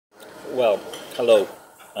Well, hello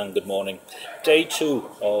and good morning. Day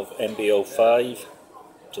 2 of MBO 5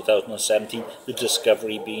 2017, the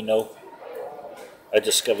Discovery Beano. I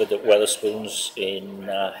discovered that Wetherspoons in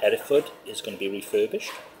Hereford is going to be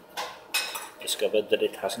refurbished. Discovered that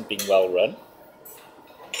it hasn't been well run.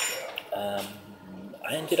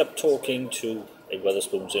 I ended up talking to a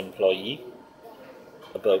Wetherspoons employee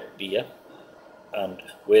about beer and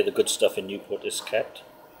where the good stuff in Newport is kept.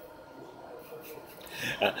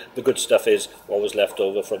 The good stuff is what was left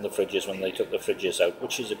over from the fridges when they took the fridges out,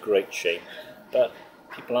 which is a great shame. But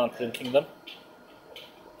people aren't drinking them.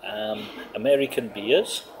 American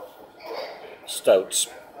beers, stouts.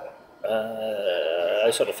 I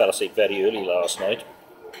sort of fell asleep very early last night.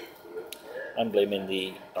 I'm blaming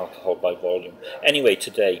the alcohol by volume. Anyway,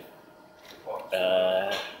 today,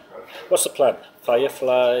 what's the plan?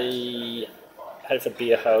 Firefly, Hereford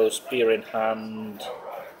Beer House, beer in hand,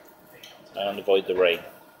 and avoid the rain.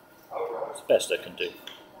 It's the best I can do.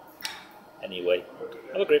 Anyway,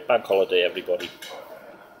 have a great bank holiday, everybody.